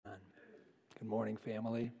Good morning,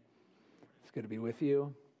 family. It's good to be with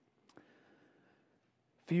you.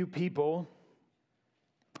 Few people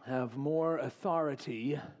have more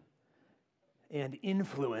authority and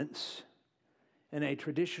influence in a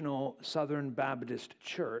traditional Southern Baptist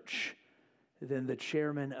church than the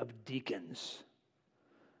chairman of deacons.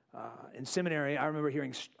 In seminary, I remember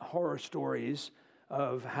hearing horror stories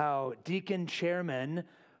of how deacon chairmen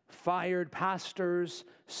fired pastors,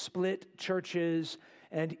 split churches,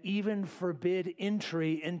 and even forbid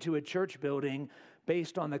entry into a church building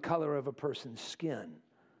based on the color of a person's skin.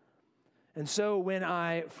 And so when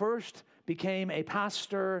I first became a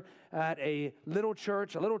pastor at a little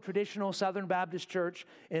church, a little traditional Southern Baptist church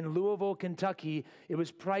in Louisville, Kentucky, it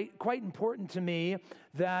was quite important to me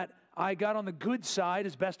that I got on the good side,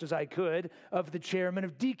 as best as I could, of the chairman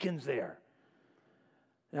of deacons there.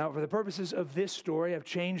 Now, for the purposes of this story, I've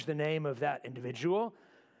changed the name of that individual.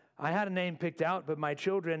 I had a name picked out, but my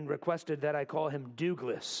children requested that I call him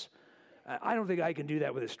Douglas. I don't think I can do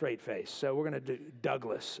that with a straight face, so we're going to do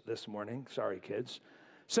Douglas this morning. Sorry, kids.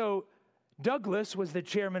 So Douglas was the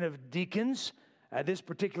chairman of deacons at this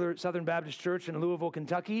particular Southern Baptist church in Louisville,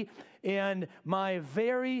 Kentucky, and my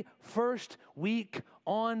very first week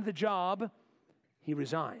on the job, he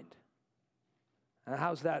resigned.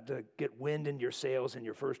 How's that to get wind in your sails in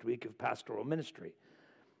your first week of pastoral ministry?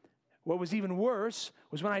 What was even worse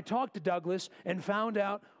was when I talked to Douglas and found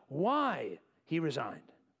out why he resigned.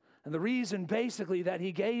 And the reason basically that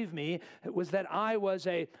he gave me was that I was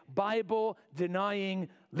a Bible-denying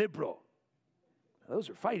liberal. Those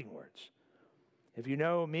are fighting words. If you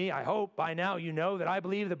know me, I hope by now you know that I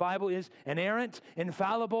believe the Bible is inerrant,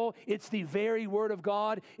 infallible. It's the very Word of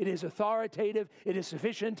God. It is authoritative. It is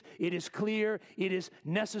sufficient. It is clear. It is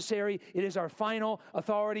necessary. It is our final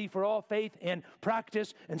authority for all faith and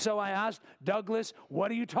practice. And so I asked Douglas,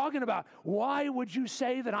 what are you talking about? Why would you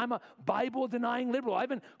say that I'm a Bible-denying liberal? I've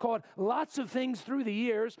been called lots of things through the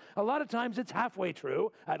years. A lot of times it's halfway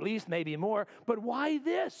true, at least maybe more. But why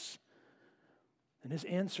this? And his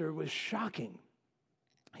answer was shocking.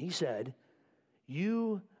 He said,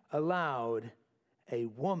 you allowed a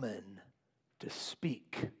woman to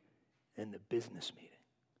speak in the business meeting.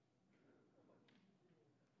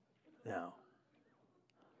 Now,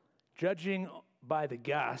 judging by the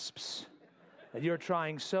gasps that you're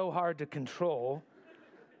trying so hard to control,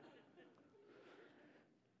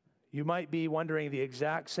 you might be wondering the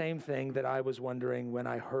exact same thing that I was wondering when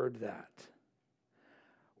I heard that.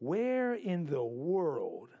 Where in the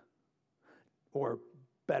world, or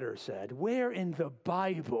better said, where in the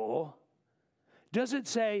Bible does it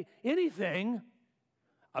say anything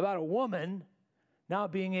about a woman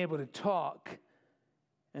not being able to talk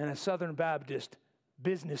in a Southern Baptist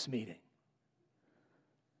business meeting?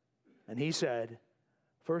 And he said,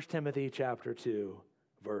 1 Timothy chapter 2,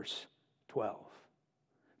 verse 12.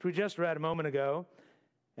 Which we just read a moment ago.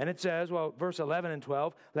 And it says, verse 11 and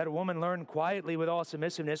 12, let a woman learn quietly with all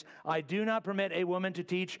submissiveness. I do not permit a woman to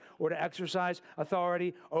teach or to exercise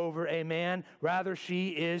authority over a man. Rather, she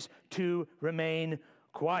is to remain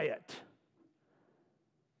quiet.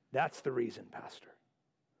 That's the reason, Pastor.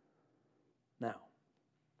 Now,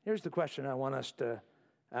 here's the question I want us to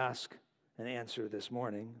ask and answer this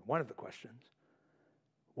morning. One of the questions.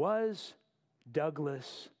 Was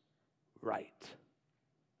Douglas right?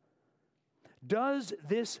 Does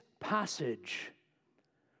this passage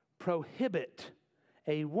prohibit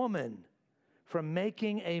a woman from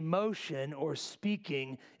making a motion or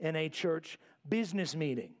speaking in a church business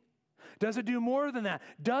meeting? Does it do more than that?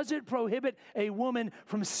 Does it prohibit a woman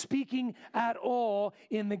from speaking at all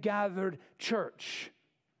in the gathered church?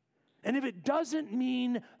 And if it doesn't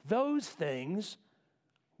mean those things,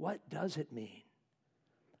 what does it mean?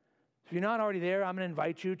 If you're not already there, I'm going to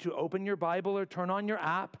invite you to open your Bible or turn on your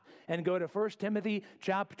app and go to 1 Timothy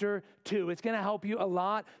chapter 2. It's going to help you a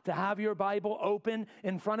lot to have your Bible open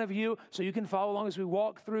in front of you so you can follow along as we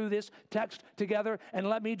walk through this text together. And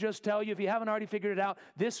let me just tell you, if you haven't already figured it out,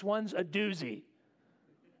 this one's a doozy.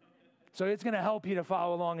 So it's going to help you to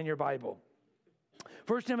follow along in your Bible.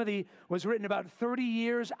 1 Timothy was written about 30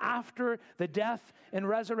 years after the death and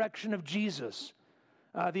resurrection of Jesus.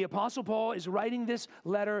 The Apostle Paul is writing this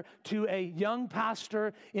letter to a young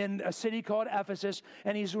pastor in a city called Ephesus,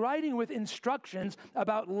 and he's writing with instructions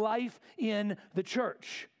about life in the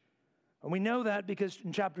church. And we know that because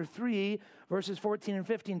in chapter 3, verses 14 and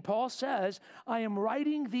 15, Paul says, I am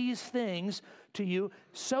writing these things to you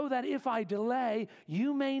so that if I delay,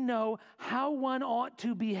 you may know how one ought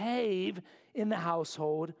to behave in the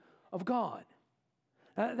household of God.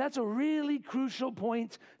 That's a really crucial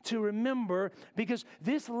point to remember, because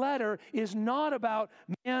this letter is not about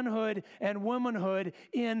manhood and womanhood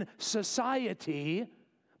in society,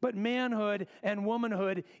 but manhood and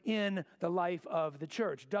womanhood in the life of the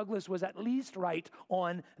church. Douglas was at least right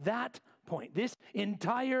on that point. This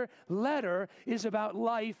entire letter is about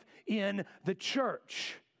life in the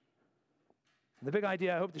church. The big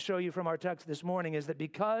idea I hope to show you from our text this morning is that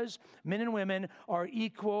because men and women are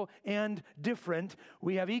equal and different,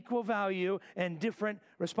 we have equal value and different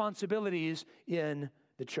responsibilities in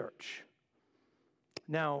the church.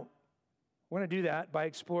 Now, we're going to do that by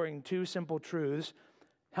exploring two simple truths: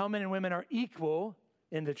 how men and women are equal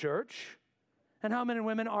in the church, and how men and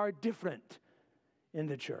women are different in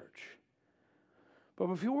the church. But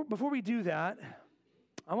before we do that,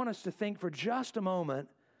 I want us to think for just a moment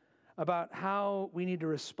about how we need to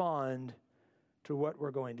respond to what we're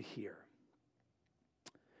going to hear.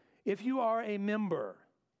 If you are a member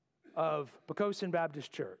of Poquoson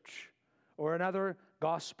Baptist Church or another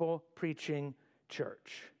gospel-preaching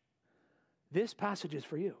church, this passage is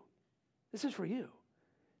for you. This is for you.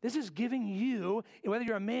 This is giving you, whether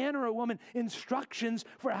you're a man or a woman, instructions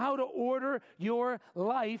for how to order your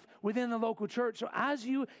life within the local church. So as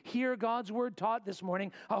you hear God's word taught this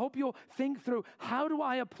morning, I hope you'll think through, how do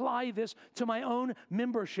I apply this to my own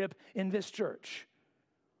membership in this church?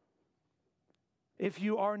 If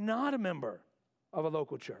you are not a member of a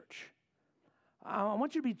local church, I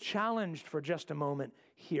want you to be challenged for just a moment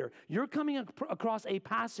here. You're coming across a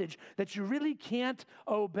passage that you really can't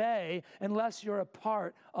obey unless you're a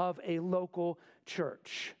part of a local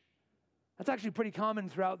church. That's actually pretty common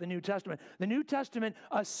throughout the New Testament. The New Testament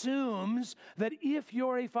assumes that if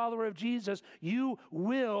you're a follower of Jesus, you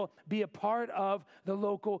will be a part of the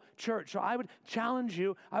local church. So I would challenge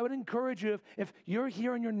you, I would encourage you, if you're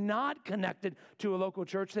here and you're not connected to a local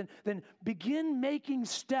church, then begin making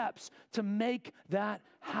steps to make that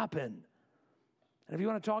happen. And if you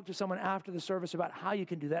want to talk to someone after the service about how you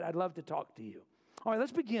can do that, I'd love to talk to you. All right,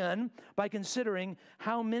 let's begin by considering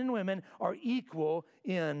how men and women are equal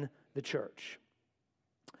in the church.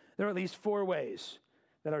 There are at least 4 ways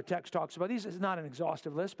that our text talks about. These is not an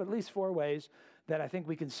exhaustive list, but at least 4 ways that I think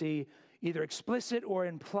we can see either explicit or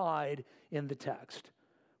implied in the text.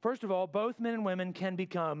 First of all, both men and women can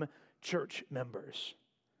become church members.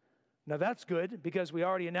 Now that's good, because we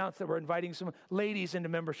already announced that we're inviting some ladies into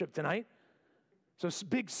membership tonight. So it's a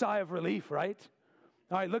big sigh of relief, right?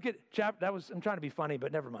 All right, look at I'm trying to be funny,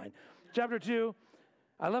 but never mind. Chapter 2.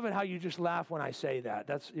 I love it how you just laugh when I say that.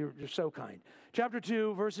 You're so kind. Chapter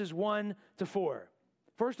 2, verses 1 to 4.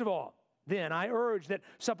 First of all, then I urge that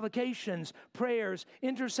supplications, prayers,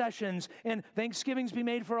 intercessions, and thanksgivings be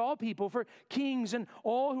made for all people, for kings and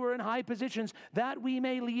all who are in high positions, that we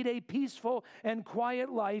may lead a peaceful and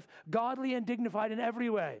quiet life, godly and dignified in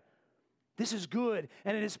every way. This is good,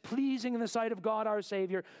 and it is pleasing in the sight of God our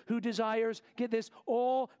Savior, who desires, get this,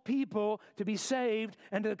 all people to be saved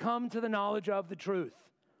and to come to the knowledge of the truth.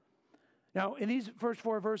 Now, in these first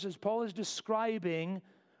 4 verses, Paul is describing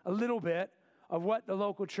a little bit of what the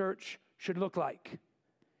local church should look like.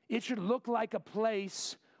 It should look like a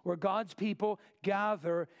place where God's people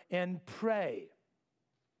gather and pray.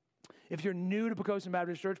 If you're new to Poquoson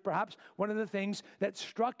Baptist Church, perhaps one of the things that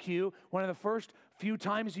struck you one of the first few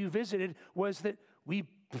times you visited was that we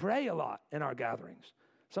pray a lot in our gatherings.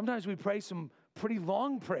 Sometimes we pray some pretty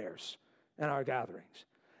long prayers in our gatherings.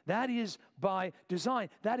 That is by design.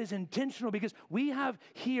 That is intentional, because we have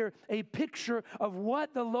here a picture of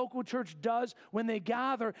what the local church does when they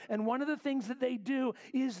gather. And one of the things that they do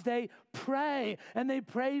is they pray, and they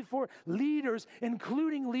pray for leaders,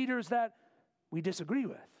 including leaders that we disagree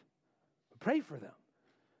with. We pray for them.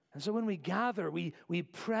 And so when we gather, we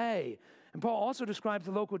pray. And Paul also describes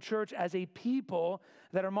the local church as a people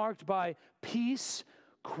that are marked by peace,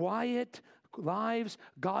 quiet lives,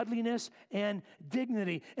 godliness, and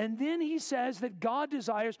dignity. And then he says that God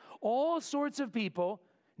desires all sorts of people,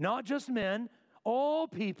 not just men, all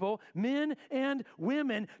people, men and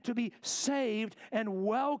women, to be saved and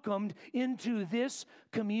welcomed into this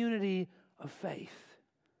community of faith.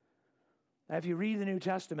 Now, if you read the New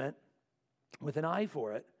Testament with an eye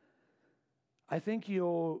for it, I think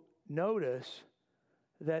you'll notice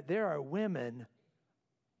that there are women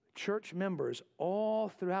church members all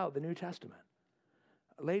throughout the New Testament.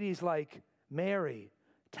 Ladies like Mary,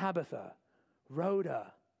 Tabitha,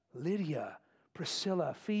 Rhoda, Lydia,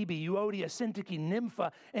 Priscilla, Phoebe, Euodia, Syntyche,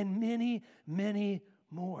 Nympha, and many, many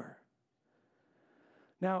more.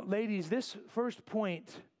 Now, ladies, this first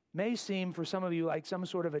point may seem for some of you like some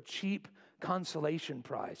sort of a cheap consolation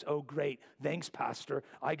prize. Oh, great. Thanks, Pastor.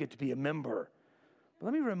 I get to be a member. But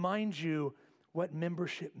let me remind you what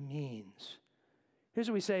membership means. Here's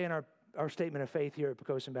what we say in our statement of faith here at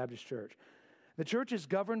Poquoson Baptist Church. The church is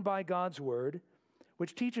governed by God's word,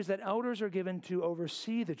 which teaches that elders are given to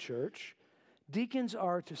oversee the church, deacons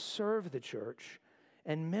are to serve the church,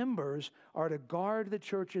 and members are to guard the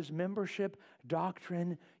church's membership,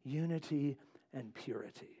 doctrine, unity, and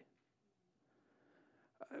purity.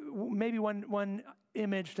 Maybe one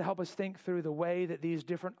image to help us think through the way that these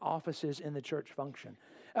different offices in the church function.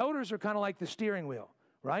 Elders are kind of like the steering wheel,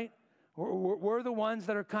 right? We're the ones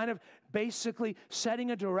that are kind of basically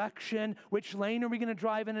setting a direction. Which lane are we going to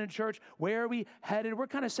drive in a church? Where are we headed? We're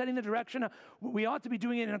kind of setting the direction. We ought to be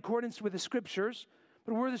doing it in accordance with the scriptures,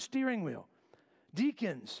 but we're the steering wheel.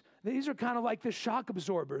 Deacons, these are kind of like the shock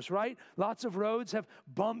absorbers, right? Lots of roads have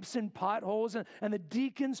bumps and potholes, and the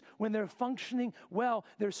deacons, when they're functioning well,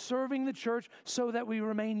 they're serving the church so that we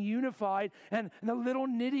remain unified, and the little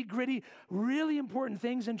nitty-gritty, really important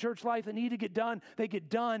things in church life that need to get done, they get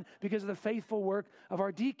done because of the faithful work of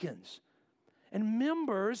our deacons. And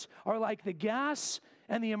members are like the gas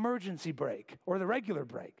and the emergency brake, or the regular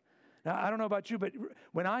brake. Now, I don't know about you, but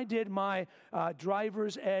when I did my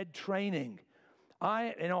driver's ed training,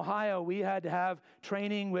 in Ohio, we had to have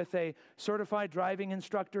training with a certified driving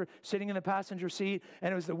instructor sitting in the passenger seat,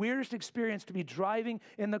 and it was the weirdest experience to be driving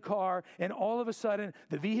in the car, and all of a sudden,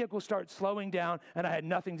 the vehicle starts slowing down, and I had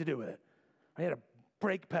nothing to do with it. I had a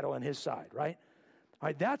brake pedal on his side, right? All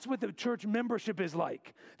right, that's what the church membership is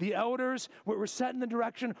like. The elders, we're setting the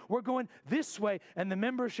direction, we're going this way, and the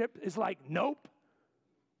membership is like, nope.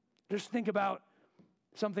 Just think about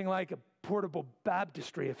something like a portable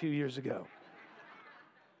baptistry a few years ago.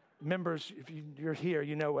 Members, if you're here,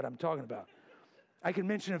 you know what I'm talking about. I can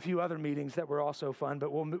mention a few other meetings that were also fun,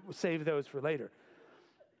 but we'll save those for later.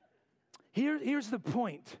 Here's the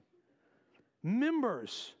point.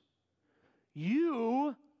 Members,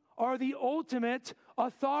 you are the ultimate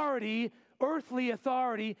authority, earthly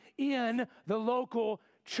authority in the local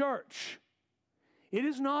church. It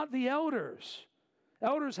is not the elders.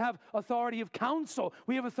 Elders have authority of counsel.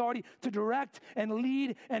 We have authority to direct and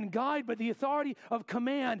lead and guide, but the authority of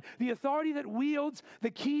command, the authority that wields the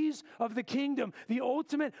keys of the kingdom, the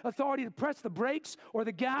ultimate authority to press the brakes or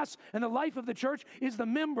the gas in the life of the church is the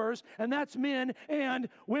members, and that's men and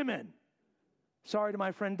women. Sorry to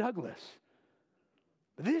my friend Douglas.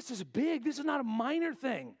 But this is big. This is not a minor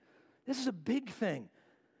thing. This is a big thing.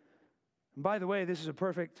 And by the way, this is a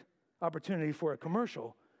perfect opportunity for a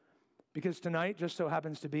commercial, because tonight just so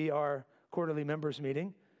happens to be our quarterly members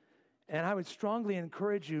meeting. And I would strongly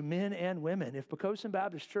encourage you, men and women, if Poquoson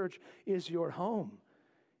Baptist Church is your home,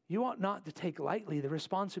 you ought not to take lightly the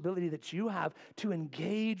responsibility that you have to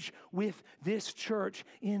engage with this church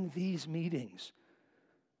in these meetings.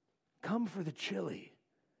 Come for the chili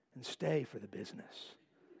and stay for the business.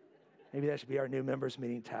 Maybe that should be our new members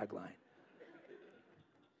meeting tagline.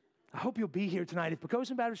 I hope you'll be here tonight. If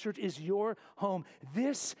Poquoson Baptist Church is your home,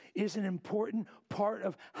 this is an important part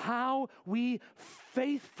of how we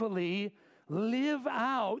faithfully live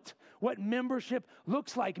out what membership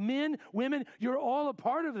looks like. Men, women, you're all a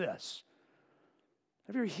part of this.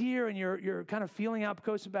 If you're here and you're kind of feeling out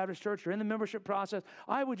Poquoson Baptist Church, you're in the membership process,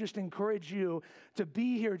 I would just encourage you to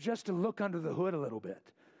be here just to look under the hood a little bit.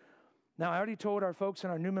 Now, I already told our folks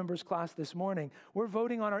in our new members class this morning, we're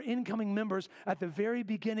voting on our incoming members at the very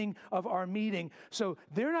beginning of our meeting. So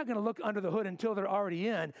they're not going to look under the hood until they're already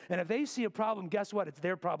in. And if they see a problem, guess what? It's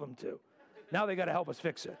their problem too. Now they got to help us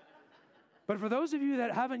fix it. But for those of you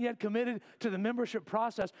that haven't yet committed to the membership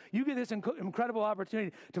process, you get this incredible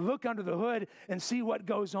opportunity to look under the hood and see what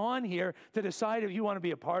goes on here to decide if you want to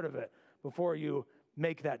be a part of it before you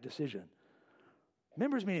make that decision.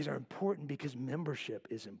 Members meetings are important because membership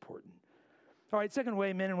is important. All right, second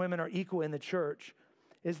way men and women are equal in the church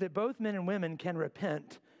is that both men and women can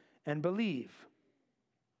repent and believe.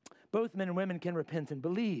 Both men and women can repent and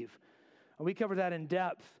believe. We covered that in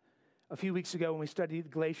depth a few weeks ago when we studied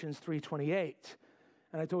Galatians 3:28.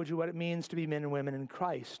 And I told you what it means to be men and women in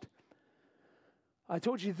Christ. I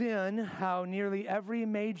told you then how nearly every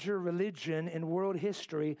major religion in world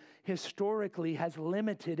history historically has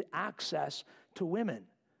limited access to women.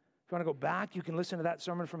 If you want to go back, you can listen to that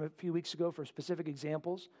sermon from a few weeks ago for specific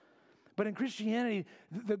examples. But in Christianity,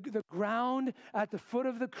 the ground at the foot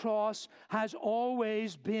of the cross has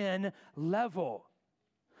always been level.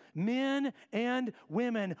 Men and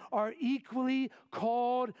women are equally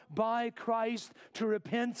called by Christ to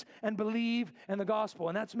repent and believe in the gospel.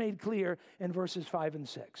 And that's made clear in verses 5 and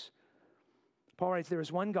 6. Paul writes, there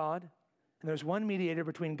is one God, and there's one mediator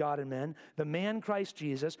between God and men, the man Christ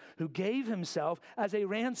Jesus, who gave himself as a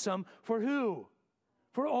ransom for who?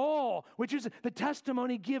 for all, which is the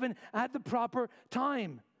testimony given at the proper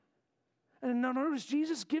time. And notice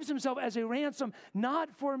Jesus gives himself as a ransom, not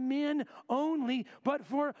for men only, but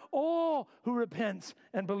for all who repent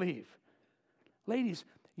and believe. Ladies,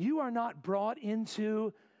 you are not brought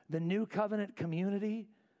into the new covenant community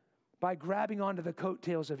by grabbing onto the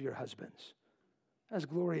coattails of your husbands. That's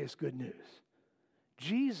glorious good news.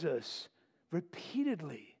 Jesus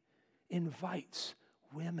repeatedly invites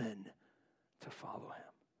women to follow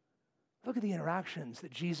him. Look at the interactions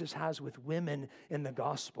that Jesus has with women in the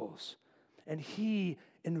Gospels. And he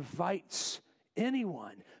invites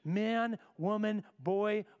anyone, man, woman,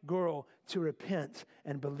 boy, girl, to repent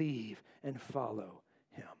and believe and follow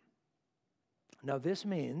him. Now, this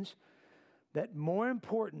means that more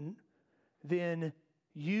important than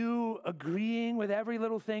you agreeing with every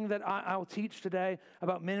little thing that I'll teach today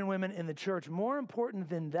about men and women in the church, more important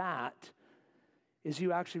than that is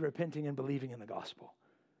you actually repenting and believing in the gospel.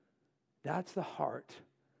 That's the heart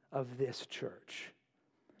of this church.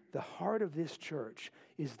 The heart of this church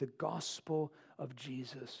is the gospel of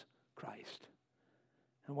Jesus Christ.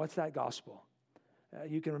 And what's that gospel?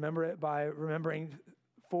 You can remember it by remembering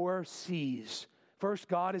 4 C's. First,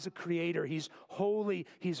 God is a creator. He's holy.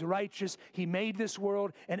 He's righteous. He made this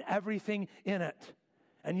world and everything in it.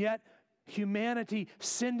 And yet, humanity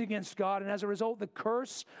sinned against God, and as a result, the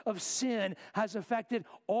curse of sin has affected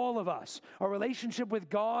all of us. Our relationship with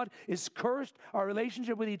God is cursed. Our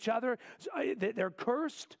relationship with each other, they're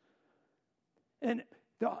cursed. And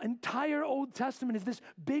the entire Old Testament is this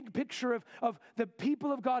big picture of the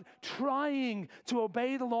people of God trying to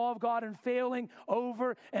obey the law of God and failing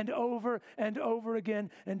over and over and over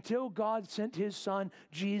again until God sent his Son,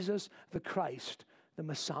 Jesus the Christ, the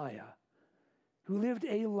Messiah, who lived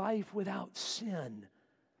a life without sin,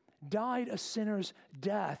 died a sinner's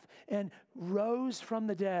death, and rose from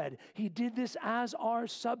the dead. He did this as our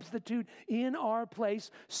substitute in our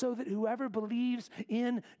place so that whoever believes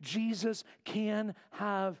in Jesus can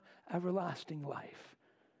have everlasting life.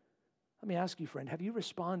 Let me ask you, friend, have you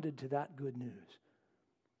responded to that good news?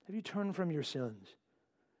 Have you turned from your sins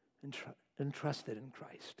and trusted in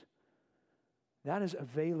Christ? That is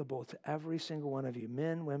available to every single one of you,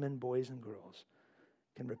 men, women, boys, and girls,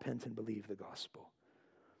 can repent and believe the gospel.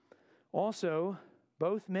 Also,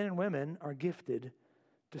 both men and women are gifted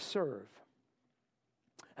to serve.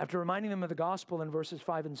 After reminding them of the gospel in verses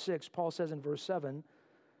 5 and 6, Paul says in verse 7,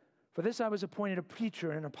 "For this I was appointed a preacher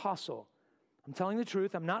and an apostle." I'm telling the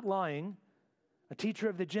truth, I'm not lying. "A teacher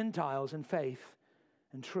of the Gentiles in faith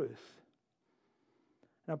and truth."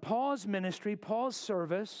 Now, Paul's ministry, Paul's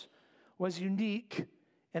service was unique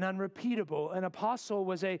and unrepeatable. An apostle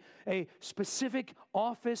was a specific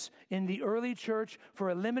office in the early church for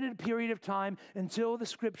a limited period of time until the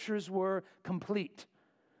scriptures were complete.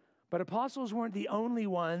 But apostles weren't the only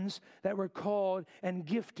ones that were called and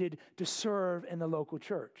gifted to serve in the local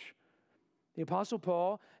church. The Apostle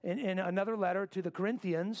Paul, in another letter to the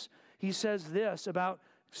Corinthians, he says this about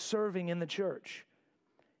serving in the church.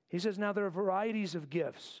 He says, "Now there are varieties of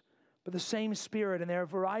gifts, but the same Spirit, and there are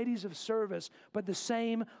varieties of service, but the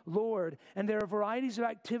same Lord. And there are varieties of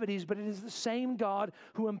activities, but it is the same God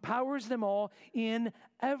who empowers them all in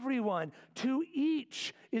everyone. To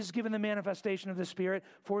each is given the manifestation of the Spirit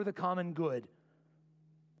for the common good."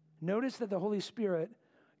 Notice that the Holy Spirit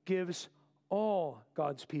gives all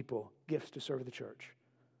God's people gifts to serve the church.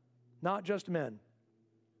 Not just men,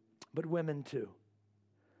 but women too.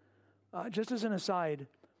 Just as an aside,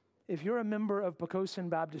 if you're a member of Poquoson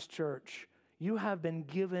Baptist Church, you have been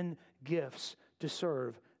given gifts to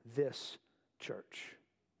serve this church.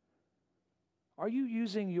 Are you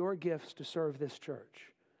using your gifts to serve this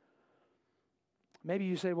church? Maybe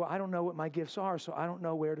you say, "Well, I don't know what my gifts are, so I don't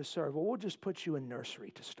know where to serve." Well, we'll just put you in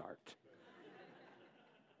nursery to start.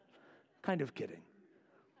 Kind of kidding.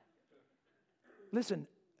 Listen,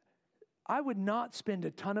 I would not spend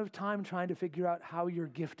a ton of time trying to figure out how you're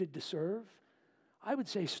gifted to serve. I would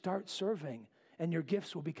say start serving, and your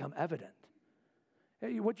gifts will become evident.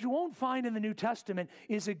 What you won't find in the New Testament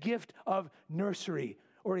is a gift of nursery,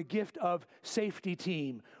 or a gift of safety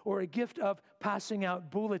team, or a gift of passing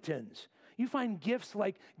out bulletins. You find gifts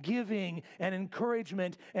like giving and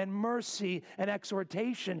encouragement and mercy and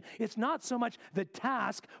exhortation. It's not so much the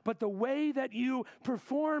task, but the way that you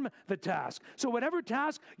perform the task. So whatever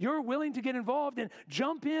task you're willing to get involved in,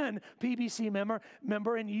 jump in, PBC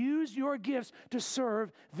member, and use your gifts to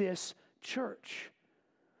serve this church.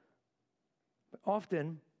 But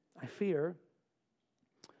often, I fear,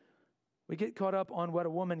 we get caught up on what a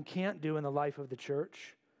woman can't do in the life of the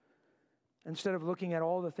church, instead of looking at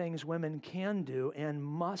all the things women can do and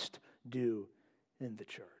must do in the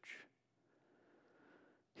church.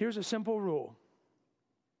 Here's a simple rule.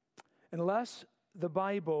 Unless the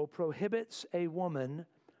Bible prohibits a woman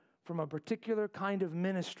from a particular kind of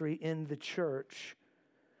ministry in the church,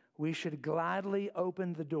 we should gladly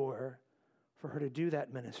open the door for her to do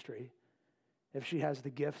that ministry if she has the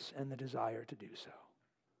gifts and the desire to do so.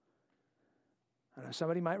 I know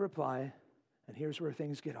somebody might reply, and here's where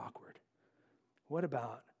things get awkward. What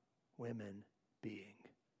about women being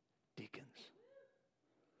deacons?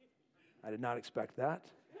 I did not expect that.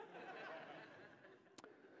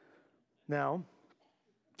 Now,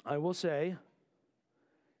 I will say,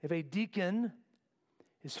 if a deacon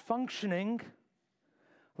is functioning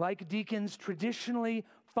like deacons traditionally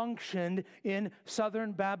functioned in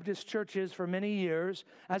Southern Baptist churches for many years,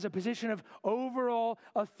 as a position of overall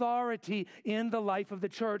authority in the life of the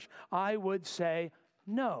church, I would say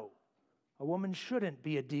no. A woman shouldn't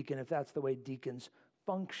be a deacon if that's the way deacons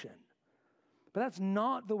function. But that's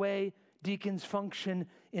not the way deacons function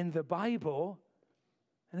in the Bible,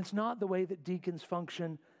 and it's not the way that deacons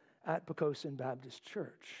function at Poquoson Baptist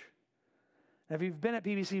Church. Now, if you've been at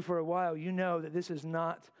PBC for a while, you know that this is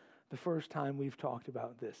not the first time we've talked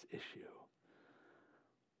about this issue.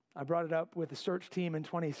 I brought it up with the search team in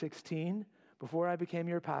 2016 before I became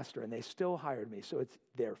your pastor, and they still hired me, so it's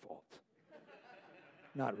their fault.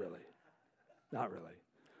 Not really. Not really.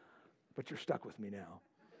 But you're stuck with me now.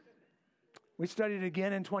 We studied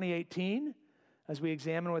again in 2018 as we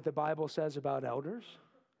examine what the Bible says about elders.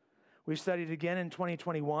 We studied again in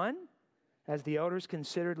 2021 as the elders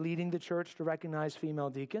considered leading the church to recognize female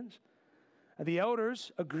deacons. The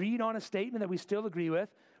elders agreed on a statement that we still agree with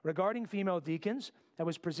regarding female deacons that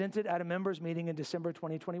was presented at a members' meeting in December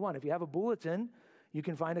 2021. If you have a bulletin, you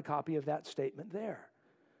can find a copy of that statement there.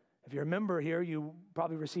 If you're a member here, you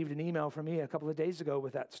probably received an email from me a couple of days ago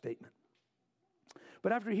with that statement.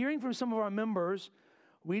 But after hearing from some of our members,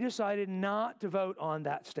 we decided not to vote on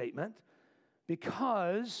that statement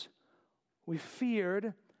because we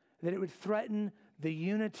feared that it would threaten the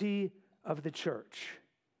unity of the church.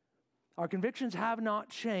 Our convictions have not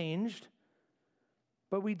changed,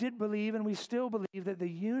 but we did believe, and we still believe, that the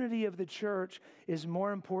unity of the church is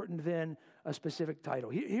more important than a specific title.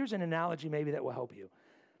 Here's an analogy maybe that will help you.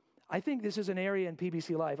 I think this is an area in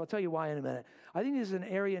PBC life. I'll tell you why in a minute. I think this is an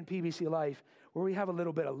area in PBC life where we have a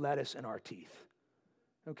little bit of lettuce in our teeth.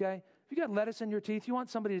 Okay? If you got lettuce in your teeth, you want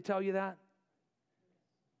somebody to tell you that?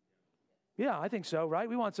 Yeah, I think so, right?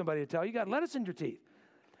 We want somebody to tell you got lettuce in your teeth.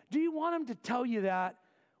 Do you want them to tell you that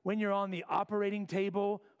when you're on the operating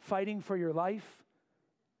table fighting for your life?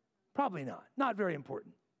 Probably not. Not very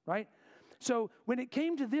important, right? So when it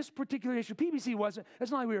came to this particular issue, PBC wasn't, it's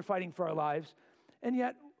not like we were fighting for our lives, and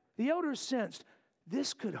yet the elders sensed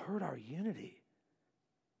this could hurt our unity.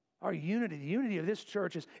 Our unity, the unity of this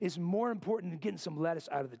church is more important than getting some lettuce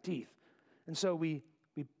out of the teeth. And so we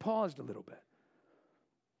paused a little bit.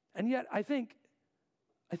 And yet I think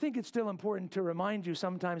it's still important to remind you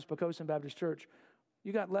sometimes, Poquoson Baptist Church,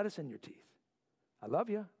 you got lettuce in your teeth. I love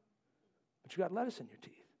you, but you got lettuce in your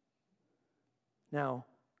teeth. Now,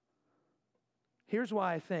 here's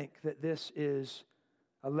why I think that this is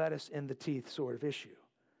a lettuce in the teeth sort of issue.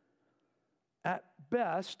 At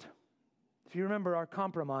best, if you remember our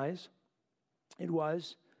compromise, it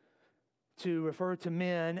was to refer to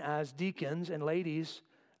men as deacons and ladies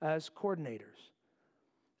as coordinators.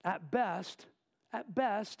 At best,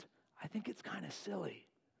 I think it's kind of silly.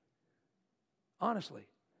 Honestly.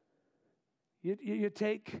 You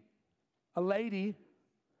take a lady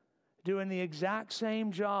doing the exact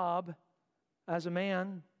same job as a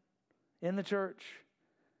man in the church,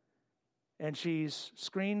 and she's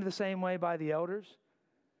screened the same way by the elders.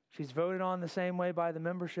 She's voted on the same way by the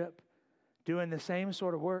membership, doing the same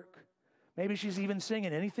sort of work. Maybe she's even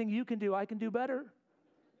singing, anything you can do, I can do better.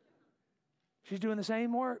 She's doing the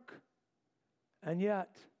same work. And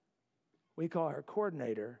yet, we call her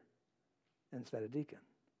coordinator instead of deacon.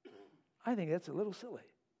 I think that's a little silly,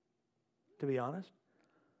 to be honest.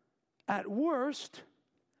 At worst,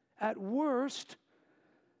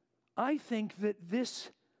 I think that this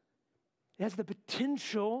has the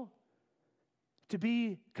potential to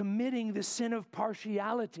be committing the sin of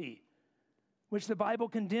partiality, which the Bible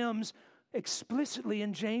condemns explicitly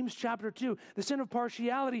in James chapter 2. The sin of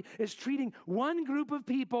partiality is treating one group of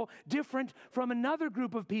people different from another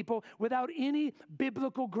group of people without any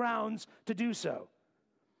biblical grounds to do so.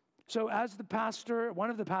 So as the pastor, one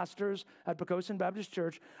of the pastors at Poquoson Baptist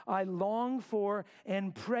Church, I long for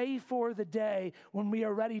and pray for the day when we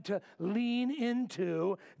are ready to lean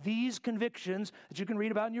into these convictions that you can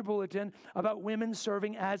read about in your bulletin about women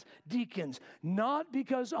serving as deacons. Not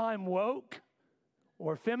because I'm woke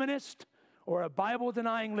or feminist or a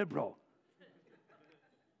Bible-denying liberal.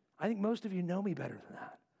 I think most of you know me better than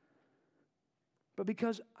that. But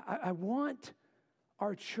because I want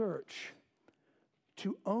our church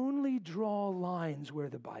to only draw lines where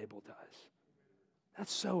the Bible does.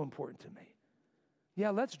 That's so important to me.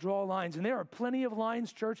 Yeah, let's draw lines. And there are plenty of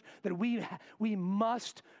lines, church, that we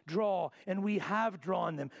must draw, and we have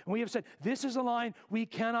drawn them. And we have said, this is a line we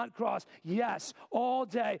cannot cross. Yes, all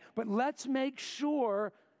day. But let's make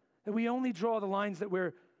sure that we only draw the lines that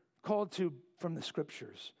we're called to from the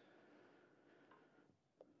Scriptures.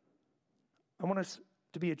 I want us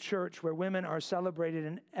to be a church where women are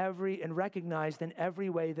celebrated and recognized in every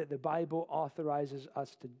way that the Bible authorizes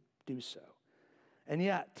us to do so. And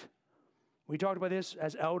yet, we talked about this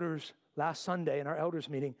as elders last Sunday in our elders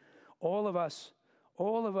meeting. All of us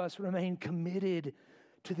remain committed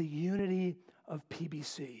to the unity of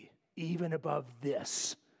PBC, even above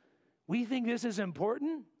this. We think this is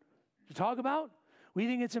important to talk about. We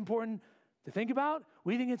think it's important to think about.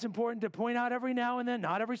 We think it's important to point out every now and then,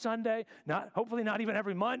 not every Sunday, hopefully not even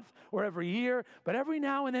every month or every year, but every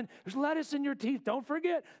now and then. There's lettuce in your teeth. Don't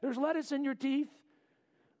forget, there's lettuce in your teeth.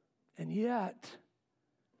 And yet,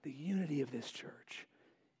 the unity of this church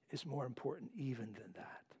is more important even than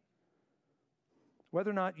that. Whether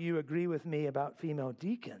or not you agree with me about female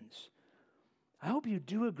deacons, I hope you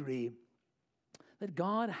do agree that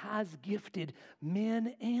God has gifted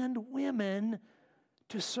men and women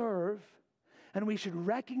to serve, and we should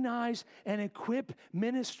recognize and equip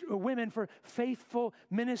women for faithful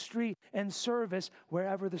ministry and service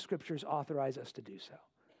wherever the Scriptures authorize us to do so.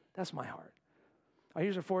 That's my heart.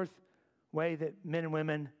 Here's a fourth way that men and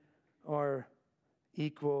women are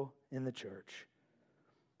equal in the church.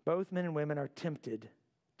 Both men and women are tempted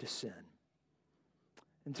to sin.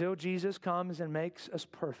 Until Jesus comes and makes us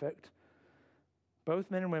perfect, both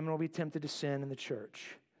men and women will be tempted to sin in the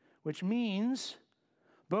church, which means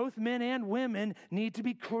both men and women need to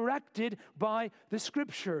be corrected by the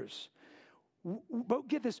Scriptures. But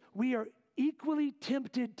get this, we are equally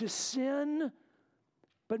tempted to sin,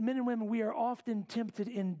 but men and women, we are often tempted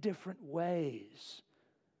in different ways.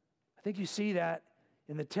 I think you see that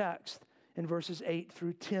in the text in verses 8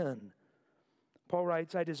 through 10. Paul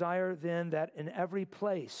writes, I desire then that in every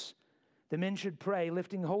place the men should pray,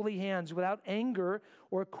 lifting holy hands without anger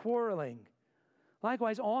or quarreling.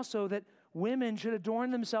 Likewise also that women should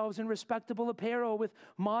adorn themselves in respectable apparel with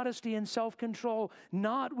modesty and self-control,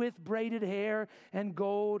 not with braided hair and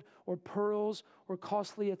gold or pearls or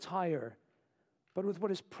costly attire, but with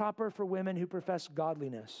what is proper for women who profess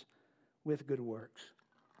godliness with good works.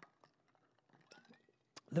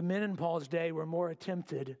 The men in Paul's day were more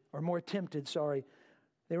tempted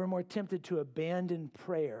to abandon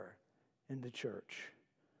prayer in the church.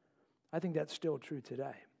 I think that's still true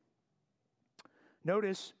today.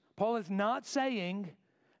 Notice, Paul is not saying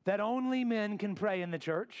that only men can pray in the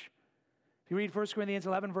church. If you read 1 Corinthians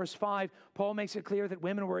 11, verse 5, Paul makes it clear that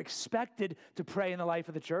women were expected to pray in the life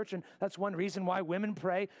of the church, and that's one reason why women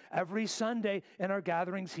pray every Sunday in our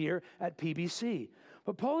gatherings here at PBC.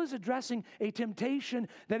 But Paul is addressing a temptation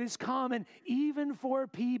that is common even for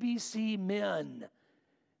PBC men,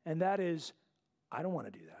 and that is, I don't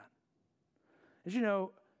want to do that. As you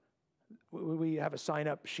know, we have a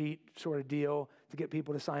sign-up sheet sort of deal to get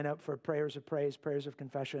people to sign up for prayers of praise, prayers of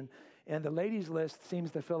confession, and the ladies' list seems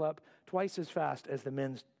to fill up twice as fast as the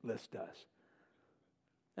men's list does.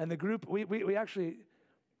 And the group, we actually,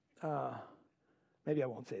 maybe I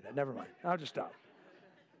won't say that. Never mind. I'll just stop.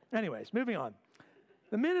 Anyways, moving on.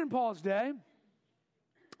 The men in Paul's day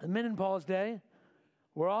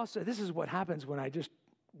were also, this is what happens when I just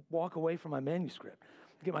walk away from my manuscript,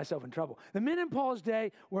 get myself in trouble. The men in Paul's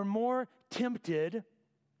day were more tempted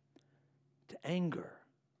to anger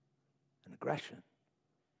and aggression.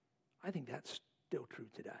 I think that's still true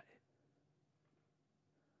today.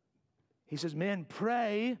 He says, men,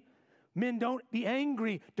 pray. Men, don't be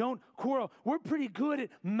angry. Don't quarrel. We're pretty good at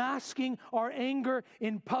masking our anger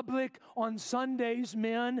in public on Sundays,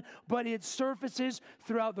 men, but it surfaces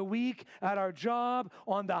throughout the week at our job,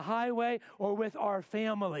 on the highway, or with our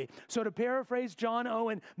family. So to paraphrase John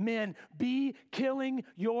Owen, men, be killing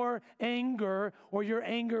your anger, or your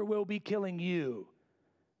anger will be killing you.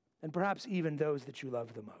 And perhaps even those that you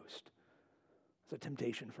love the most. It's a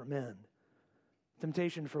temptation for men.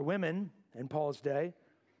 Temptation for women in Paul's day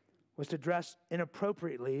was to dress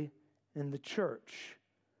inappropriately in the church.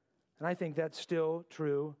 And I think that's still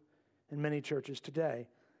true in many churches today.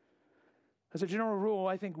 As a general rule,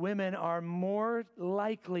 I think women are more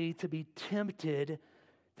likely to be tempted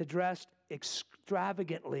to dress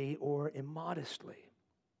extravagantly or immodestly.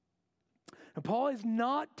 And Paul is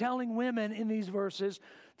not telling women in these verses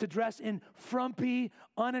to dress in frumpy,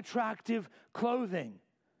 unattractive clothing.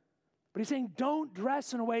 But he's saying don't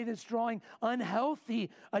dress in a way that's drawing unhealthy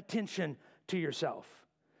attention to yourself.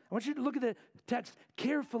 I want you to look at the text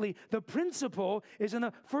carefully. The principle is in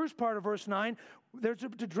the first part of verse 9. They're to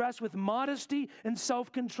dress with modesty and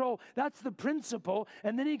self-control. That's the principle.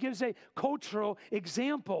 And then he gives a cultural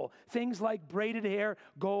example. Things like braided hair,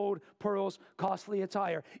 gold, pearls, costly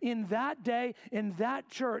attire. In that day, in that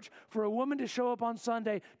church, for a woman to show up on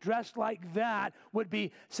Sunday dressed like that would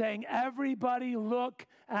be saying, everybody look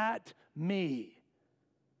at me.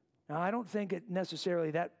 Now, I don't think it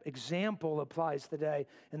necessarily that example applies today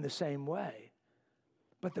in the same way.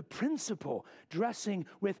 But the principle, dressing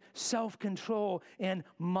with self-control and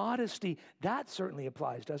modesty, that certainly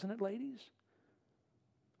applies, doesn't it, ladies?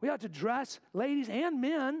 We ought to dress, ladies and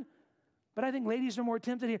men, but I think ladies are more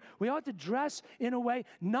tempted here. We ought to dress in a way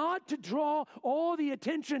not to draw all the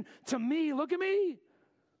attention to me, look at me,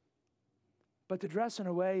 but to dress in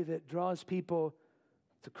a way that draws people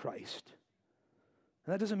to Christ.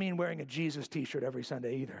 And that doesn't mean wearing a Jesus t-shirt every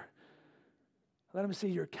Sunday either. Let them see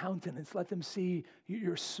your countenance. Let them see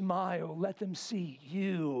your smile. Let them see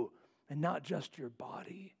you and not just your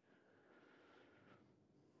body.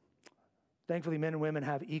 Thankfully, men and women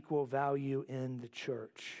have equal value in the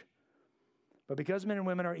church. But because men and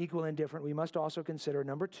women are equal and different, we must also consider,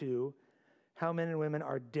 number two, how men and women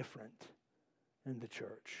are different in the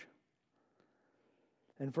church.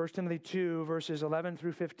 In 1 Timothy 2, verses 11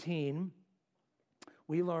 through 15,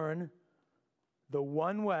 we learn the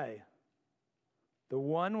one way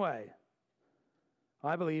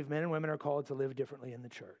I believe men and women are called to live differently in the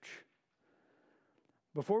church.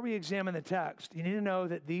 Before we examine the text, you need to know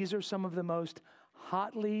that these are some of the most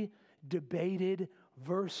hotly debated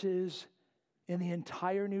verses in the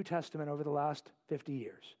entire New Testament over the last 50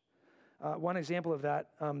 years. One example of that,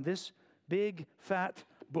 this big, fat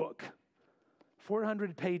book,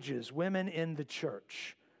 400 pages, Women in the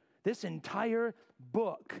Church. This entire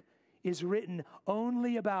book is written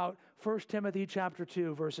only about 1 Timothy chapter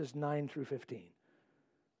 2, verses 9 through 15.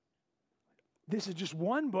 This is just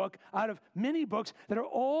one book out of many books that are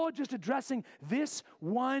all just addressing this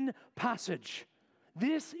one passage.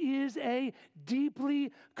 This is a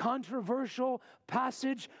deeply controversial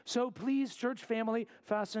passage, so please, church family,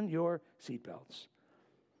 fasten your seatbelts.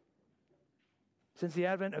 Since the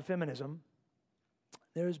advent of feminism,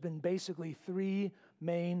 there's been basically three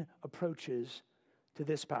main approaches to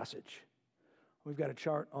this passage. We've got a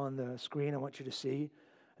chart on the screen I want you to see.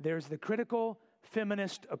 There's the critical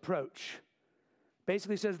feminist approach.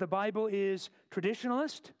 Basically says the Bible is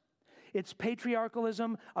traditionalist. Its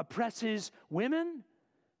patriarchalism oppresses women.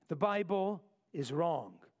 The Bible is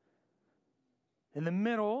wrong. In the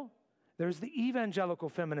middle, there's the evangelical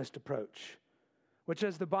feminist approach, which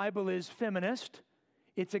says the Bible is feminist.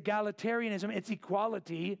 Its egalitarianism, its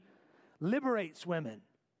equality, liberates women.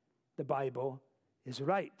 The Bible is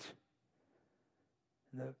right.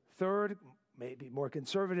 And the third, maybe more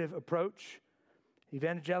conservative approach,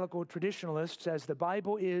 evangelical traditionalist, says the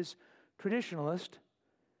Bible is traditionalist.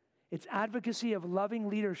 Its advocacy of loving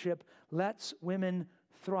leadership lets women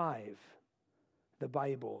thrive. The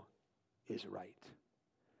Bible is right.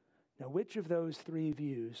 Now, which of those three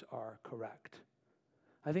views are correct?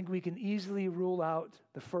 I think we can easily rule out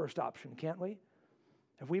the first option, can't we?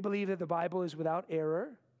 If we believe that the Bible is without error,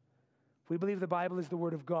 if we believe the Bible is the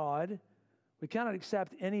Word of God, we cannot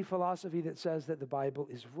accept any philosophy that says that the Bible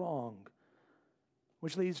is wrong,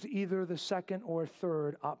 which leads to either the second or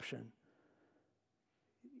third option.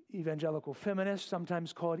 Evangelical feminist,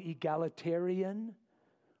 sometimes called egalitarian,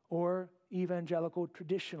 or evangelical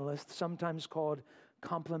traditionalist, sometimes called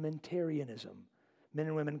complementarianism. Men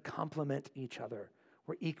and women complement each other.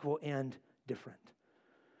 We're equal and different.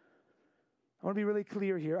 I want to be really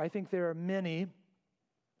clear here. I think there are many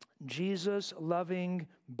Jesus-loving,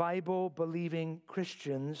 Bible-believing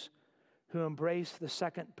Christians who embrace the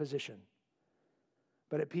second position.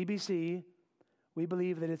 But at PBC, we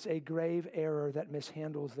believe that it's a grave error that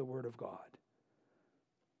mishandles the Word of God.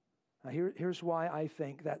 Now, here's why I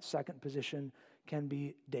think that second position can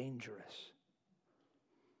be dangerous.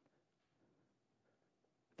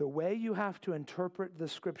 The way you have to interpret the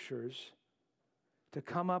Scriptures to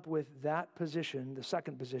come up with that position, the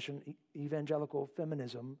second position, evangelical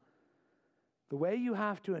feminism, the way you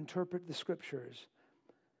have to interpret the Scriptures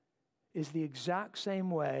is the exact same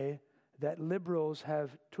way that liberals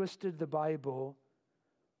have twisted the Bible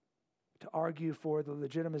to argue for the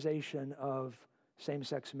legitimization of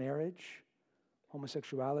same-sex marriage,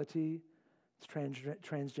 homosexuality,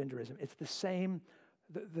 transgenderism. It's the same,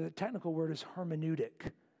 the technical word is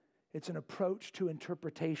hermeneutic. It's an approach to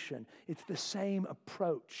interpretation. It's the same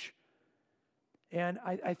approach. And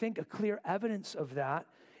I think a clear evidence of that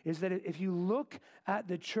is that if you look at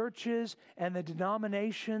the churches and the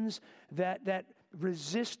denominations that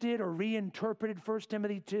resisted or reinterpreted 1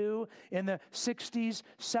 Timothy 2 in the 60s,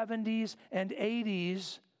 70s, and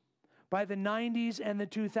 80s, by the 90s and the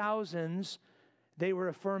 2000s, they were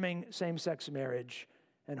affirming same-sex marriage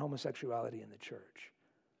and homosexuality in the church.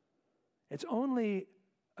 It's only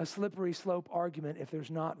a slippery slope argument if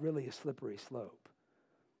there's not really a slippery slope.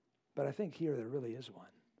 But I think here there really is one.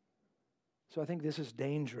 So I think this is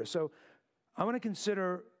dangerous. So I want to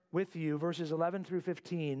consider with you verses 11 through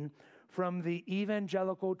 15 from the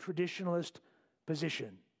evangelical traditionalist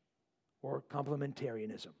position or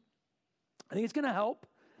complementarianism. I think it's going to help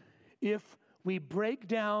if we break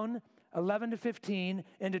down 11 to 15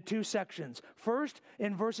 into two sections. First,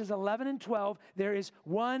 in verses 11 and 12, there is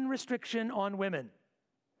one restriction on women.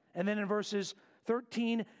 And then in verses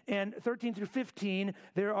 13 through 15,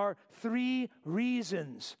 there are three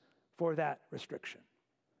reasons for that restriction.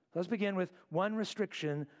 Let's begin with one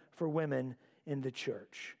restriction for women in the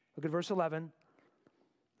church. Look at verse 11.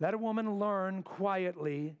 Let a woman learn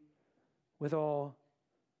quietly with all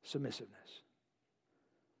submissiveness.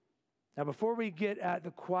 Now, before we get at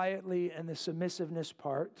the quietly and the submissiveness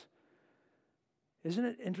part, isn't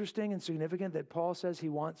it interesting and significant that Paul says he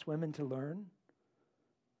wants women to learn?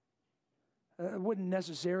 It wouldn't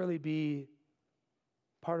necessarily be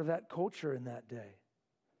part of that culture in that day.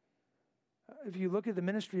 If you look at the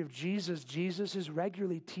ministry of Jesus, Jesus is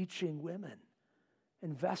regularly teaching women,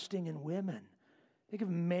 investing in women. Think of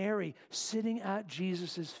Mary sitting at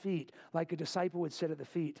Jesus' feet like a disciple would sit at the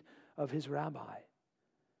feet of his rabbi.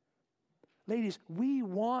 Ladies, we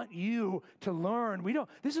want you to learn.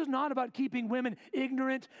 This is not about keeping women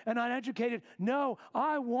ignorant and uneducated. No,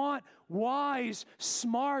 I want wise,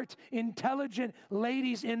 smart, intelligent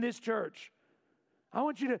ladies in this church. I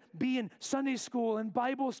want you to be in Sunday school and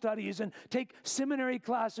Bible studies and take seminary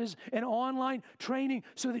classes and online training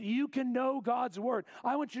so that you can know God's word.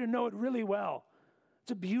 I want you to know it really well.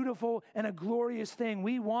 It's a beautiful and a glorious thing.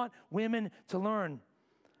 We want women to learn.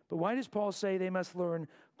 But why does Paul say they must learn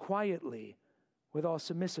quietly with all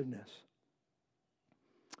submissiveness?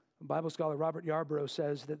 Bible scholar Robert Yarbrough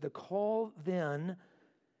says that the call then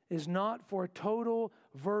is not for total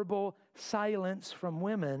verbal silence from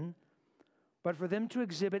women, but for them to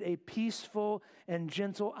exhibit a peaceful and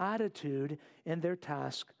gentle attitude in their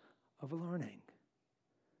task of learning.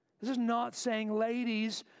 This is not saying,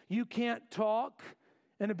 ladies, you can't talk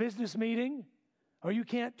in a business meeting or you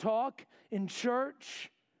can't talk in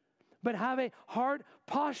church, but have a heart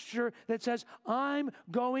posture that says, I'm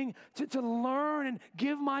going to learn and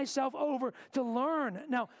give myself over to learn.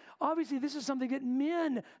 Now, obviously, this is something that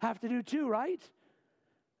men have to do too, right?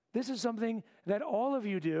 This is something that all of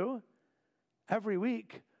you do every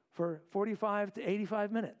week for 45 to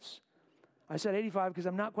 85 minutes. I said 85 because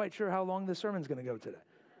I'm not quite sure how long the sermon's going to go today.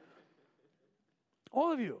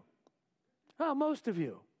 All of you, most of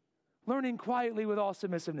you, learning quietly with all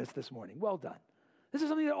submissiveness this morning. Well done. This is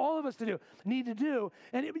something that all of us need to do.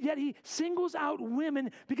 And yet he singles out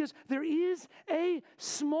women because there is a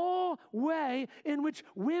small way in which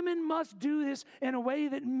women must do this in a way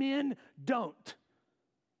that men don't.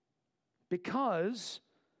 Because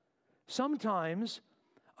sometimes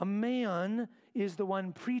a man is the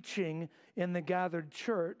one preaching in the gathered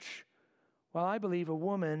church, while I believe a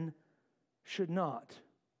woman should not.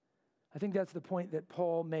 I think that's the point that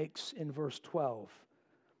Paul makes in verse 12.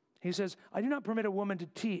 He says, I do not permit a woman to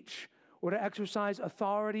teach or to exercise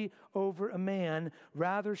authority over a man.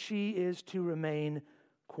 Rather, she is to remain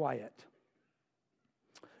quiet.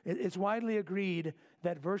 It's widely agreed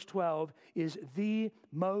that verse 12 is the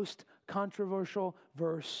most controversial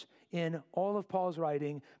verse in all of Paul's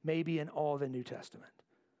writing, maybe in all the New Testament.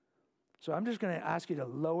 So I'm just going to ask you to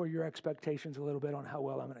lower your expectations a little bit on how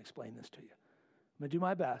well I'm going to explain this to you. I'm going to do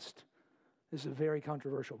my best. This is a very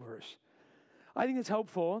controversial verse. I think it's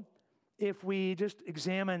helpful if we just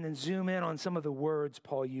examine and zoom in on some of the words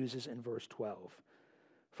Paul uses in verse 12.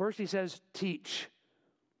 First, he says, teach.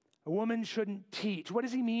 A woman shouldn't teach. What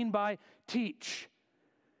does he mean by teach?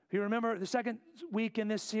 If you remember the second week in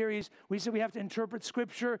this series, we said we have to interpret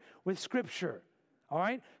Scripture with Scripture. All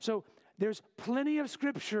right? So there's plenty of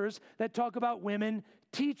Scriptures that talk about women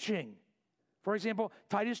teaching. For example,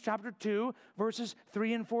 Titus chapter 2, verses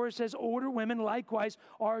 3 and 4 says, older women likewise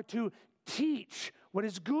are to teach what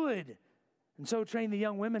is good, and so train the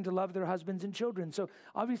young women to love their husbands and children. So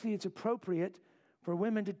obviously it's appropriate for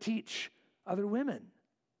women to teach other women.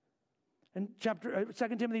 In 2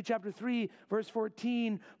 Timothy chapter 3, verse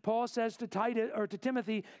 14, Paul says to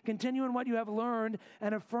Timothy, continue in what you have learned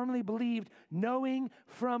and have firmly believed, knowing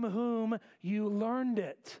from whom you learned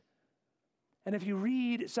it. And if you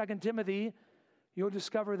read 2 Timothy, you'll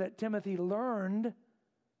discover that Timothy learned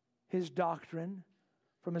his doctrine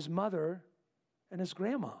from his mother and his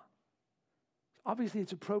grandma. Obviously,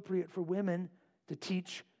 it's appropriate for women to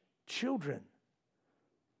teach children.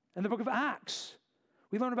 In the book of Acts,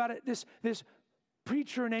 we learn about it, this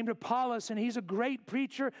preacher named Apollos, and he's a great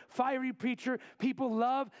preacher, fiery preacher. People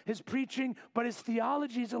love his preaching, but his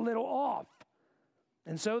theology is a little off.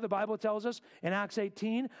 And so the Bible tells us in Acts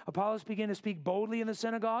 18, Apollos began to speak boldly in the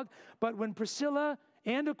synagogue. But when Priscilla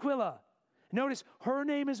and Aquila, notice her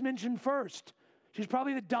name is mentioned first. She's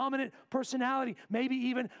probably the dominant personality, maybe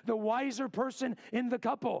even the wiser person in the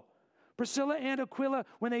couple. Priscilla and Aquila,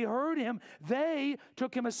 when they heard him, they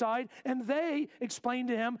took him aside and they explained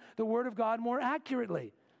to him the word of God more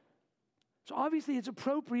accurately. So obviously it's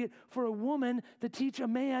appropriate for a woman to teach a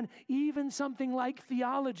man even something like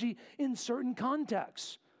theology in certain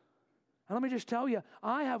contexts. And let me just tell you,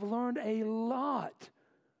 I have learned a lot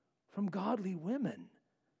from godly women.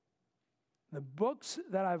 The books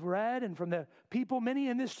that I've read and from the people, many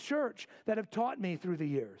in this church, that have taught me through the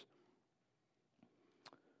years.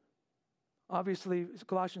 Obviously,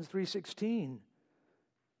 Colossians 3:16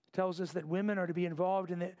 tells us that women are to be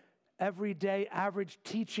involved in the everyday average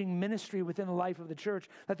teaching ministry within the life of the church.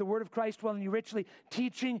 Let the word of Christ dwell in you richly,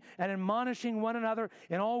 teaching and admonishing one another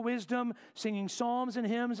in all wisdom, singing psalms and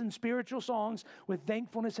hymns and spiritual songs with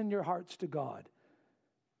thankfulness in your hearts to God.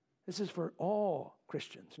 This is for all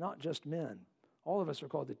Christians, not just men. All of us are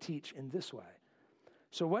called to teach in this way.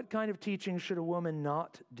 So what kind of teaching should a woman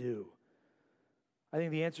not do? I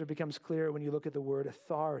think the answer becomes clear when you look at the word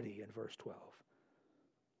authority in verse 12.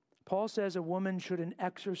 Paul says a woman shouldn't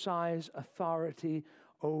exercise authority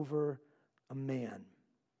over a man.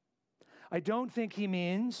 I don't think he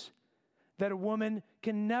means that a woman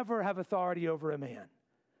can never have authority over a man.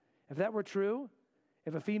 If that were true,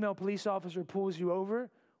 if a female police officer pulls you over,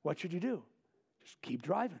 what should you do? Just keep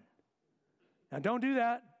driving. Now don't do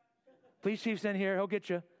that. Police chief's in here, he'll get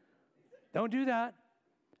you. Don't do that.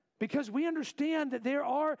 Because we understand that there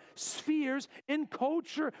are spheres in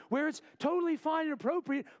culture where it's totally fine and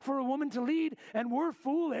appropriate for a woman to lead, and we're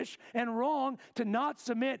foolish and wrong to not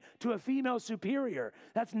submit to a female superior.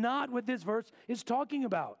 That's not what this verse is talking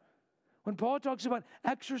about. When Paul talks about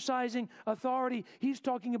exercising authority, he's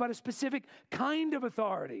talking about a specific kind of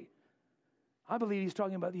authority. I believe he's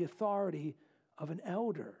talking about the authority of an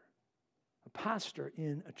elder, a pastor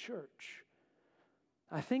in a church.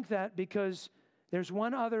 I think that because there's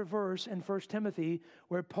one other verse in 1 Timothy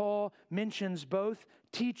where Paul mentions both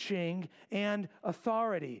teaching and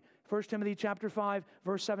authority. 1 Timothy chapter 5,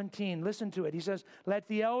 verse 17. Listen to it. He says, let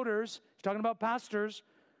the elders, he's talking about pastors,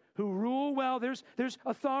 who rule well, there's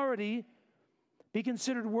authority, be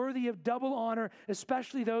considered worthy of double honor,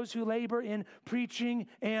 especially those who labor in preaching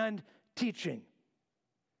and teaching.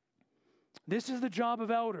 This is the job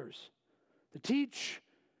of elders, to teach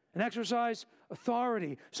and exercise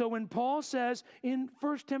authority. So when Paul says in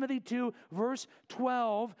 1 Timothy 2, verse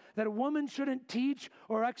 12, that a woman shouldn't teach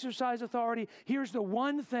or exercise authority, here's the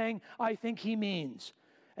one thing I think he means.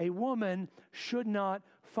 A woman should not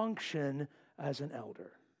function as an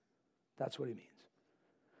elder. That's what he means.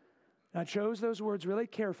 Now, I chose those words really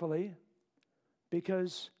carefully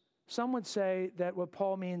because some would say that what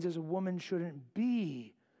Paul means is a woman shouldn't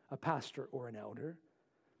be a pastor or an elder,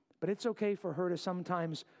 but it's okay for her to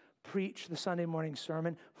sometimes preach the Sunday morning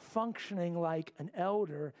sermon, functioning like an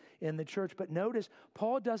elder in the church. But notice,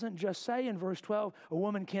 Paul doesn't just say in verse 12, a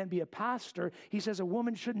woman can't be a pastor. He says a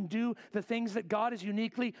woman shouldn't do the things that God has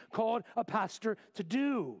uniquely called a pastor to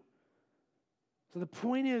do. So the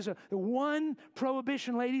point is, the one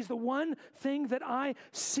prohibition, ladies, the one thing that I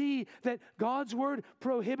see that God's word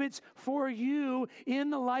prohibits for you in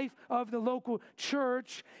the life of the local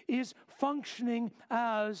church is functioning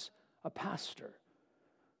as a pastor.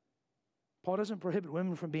 Paul doesn't prohibit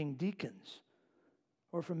women from being deacons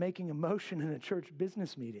or from making a motion in a church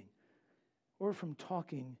business meeting or from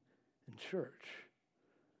talking in church.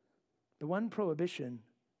 The one prohibition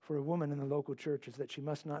for a woman in the local church is that she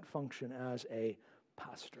must not function as a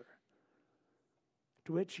pastor.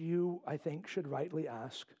 To which you, I think, should rightly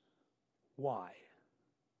ask, why?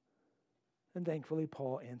 And thankfully,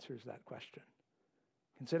 Paul answers that question.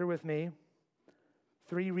 Consider with me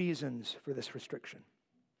 3 reasons for this restriction.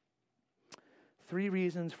 3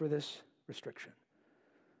 reasons for this restriction.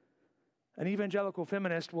 An evangelical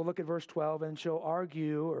feminist will look at verse 12 and he'll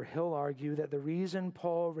argue that the reason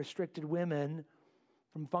Paul restricted women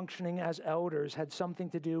from functioning as elders had something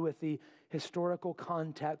to do with the historical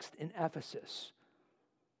context in Ephesus.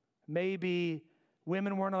 Maybe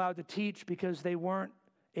women weren't allowed to teach because they weren't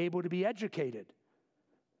able to be educated.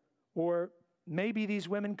 Or maybe these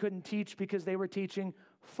women couldn't teach because they were teaching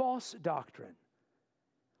false doctrine.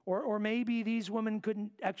 Or maybe these women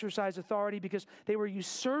couldn't exercise authority because they were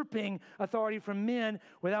usurping authority from men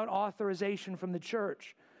without authorization from the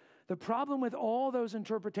church. The problem with all those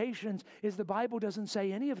interpretations is the Bible doesn't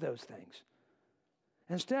say any of those things.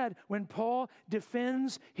 Instead, when Paul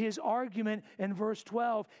defends his argument in verse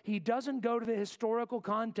 12, he doesn't go to the historical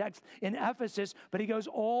context in Ephesus, but he goes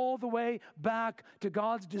all the way back to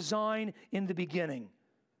God's design in the beginning.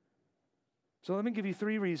 So let me give you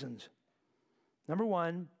 3 reasons. Number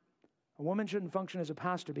 1, a woman shouldn't function as a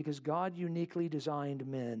pastor because God uniquely designed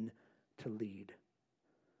men to lead.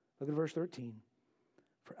 Look at verse 13.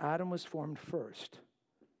 For Adam was formed first,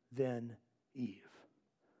 then Eve.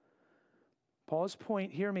 Paul's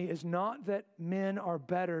point, hear me, is not that men are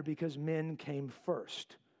better because men came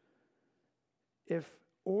first. If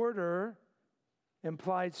order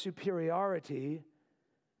implied superiority,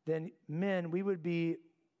 then men, we would be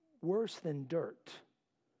worse than dirt.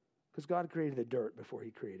 Because God created the dirt before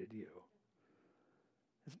he created you.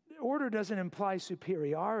 Order doesn't imply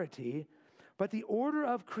superiority, but the order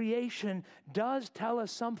of creation does tell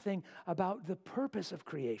us something about the purpose of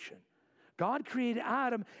creation. God created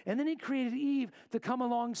Adam, and then he created Eve to come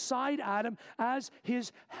alongside Adam as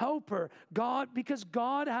his helper. Because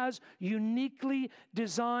God has uniquely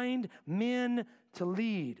designed men to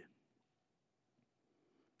lead.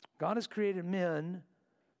 God has created men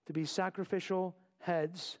to be sacrificial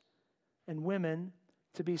heads and women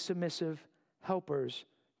to be submissive helpers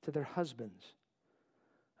to their husbands.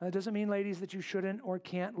 That doesn't mean, ladies, that you shouldn't or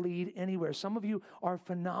can't lead anywhere. Some of you are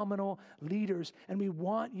phenomenal leaders, and we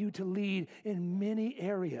want you to lead in many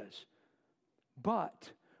areas.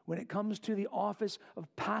 But when it comes to the office of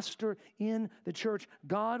pastor in the church,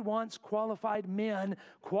 God wants qualified men,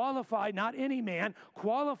 not any man,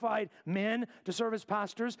 qualified men to serve as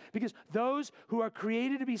pastors, because those who are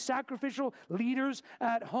created to be sacrificial leaders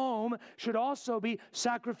at home should also be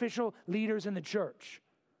sacrificial leaders in the church.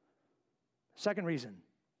 Second reason.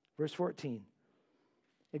 Verse 14,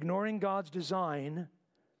 ignoring God's design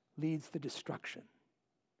leads to destruction.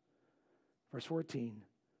 Verse 14,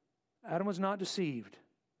 Adam was not deceived,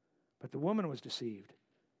 but the woman was deceived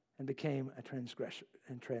and became a transgressor.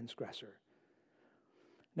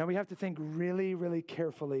 Now we have to think really, really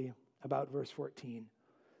carefully about verse 14,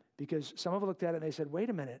 because some have looked at it and they said,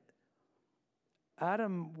 wait a minute,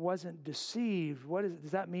 Adam wasn't deceived.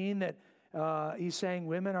 Does that mean that he's saying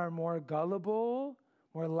women are more gullible?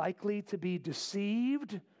 More likely to be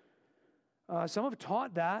deceived? Some have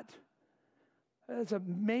taught that. It's a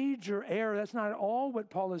major error. That's not at all what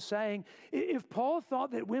Paul is saying. If Paul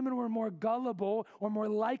thought that women were more gullible or more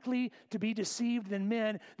likely to be deceived than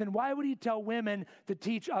men, then why would he tell women to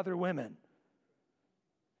teach other women?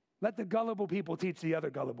 Let the gullible people teach the other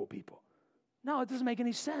gullible people. No, it doesn't make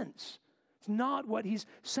any sense. It's not what he's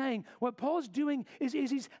saying. What Paul's doing is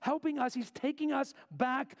he's helping us. He's taking us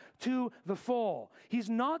back to the fall. He's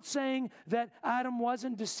not saying that Adam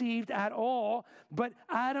wasn't deceived at all, but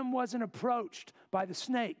Adam wasn't approached by the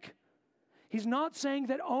snake. He's not saying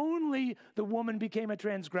that only the woman became a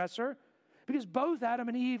transgressor, because both Adam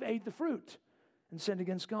and Eve ate the fruit and sinned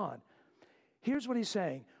against God. Here's what he's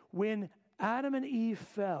saying. When Adam and Eve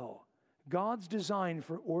fell, God's design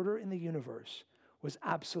for order in the universe was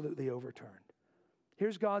absolutely overturned.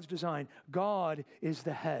 Here's God's design. God is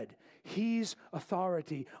the head. He's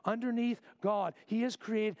authority. Underneath God, he has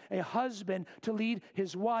created a husband to lead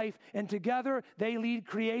his wife, and together they lead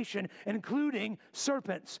creation, including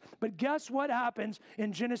serpents. But guess what happens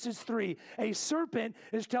in Genesis 3? A serpent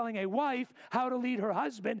is telling a wife how to lead her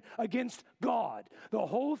husband against God. The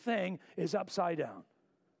whole thing is upside down.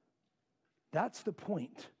 That's the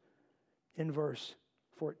point in verse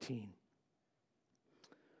 14.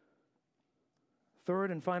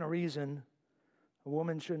 Third and final reason a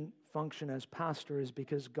woman shouldn't function as pastor is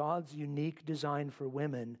because God's unique design for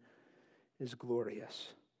women is glorious.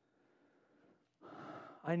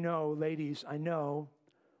 I know, ladies, I know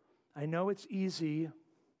it's easy,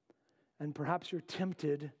 and perhaps you're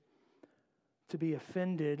tempted to be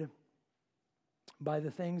offended by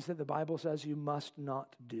the things that the Bible says you must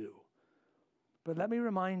not do. But let me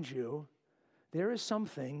remind you, there is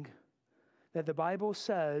something that the Bible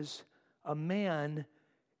says a man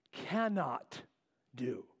cannot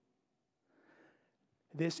do.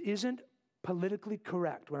 This isn't politically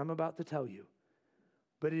correct, what I'm about to tell you,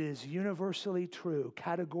 but it is universally true,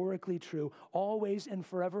 categorically true, always and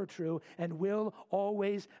forever true, and will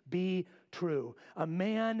always be true. A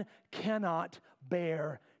man cannot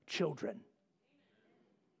bear children.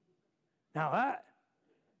 Now,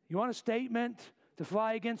 you want a statement to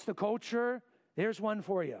fly against the culture? There's one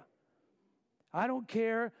for you. I don't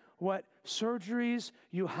care what surgeries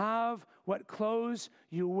you have, what clothes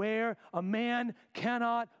you wear. A man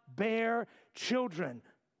cannot bear children.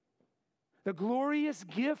 The glorious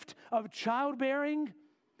gift of childbearing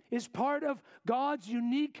is part of God's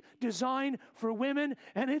unique design for women,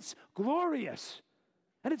 and it's glorious,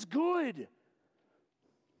 and it's good.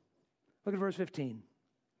 Look at verse 15.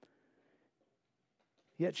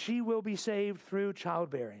 Yet she will be saved through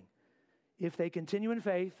childbearing if they continue in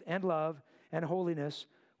faith and love and holiness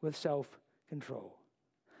with self-control.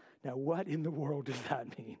 Now, what in the world does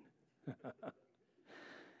that mean?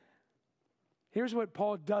 Here's what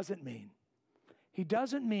Paul doesn't mean. He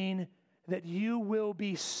doesn't mean that you will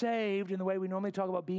be saved in the way we normally talk about being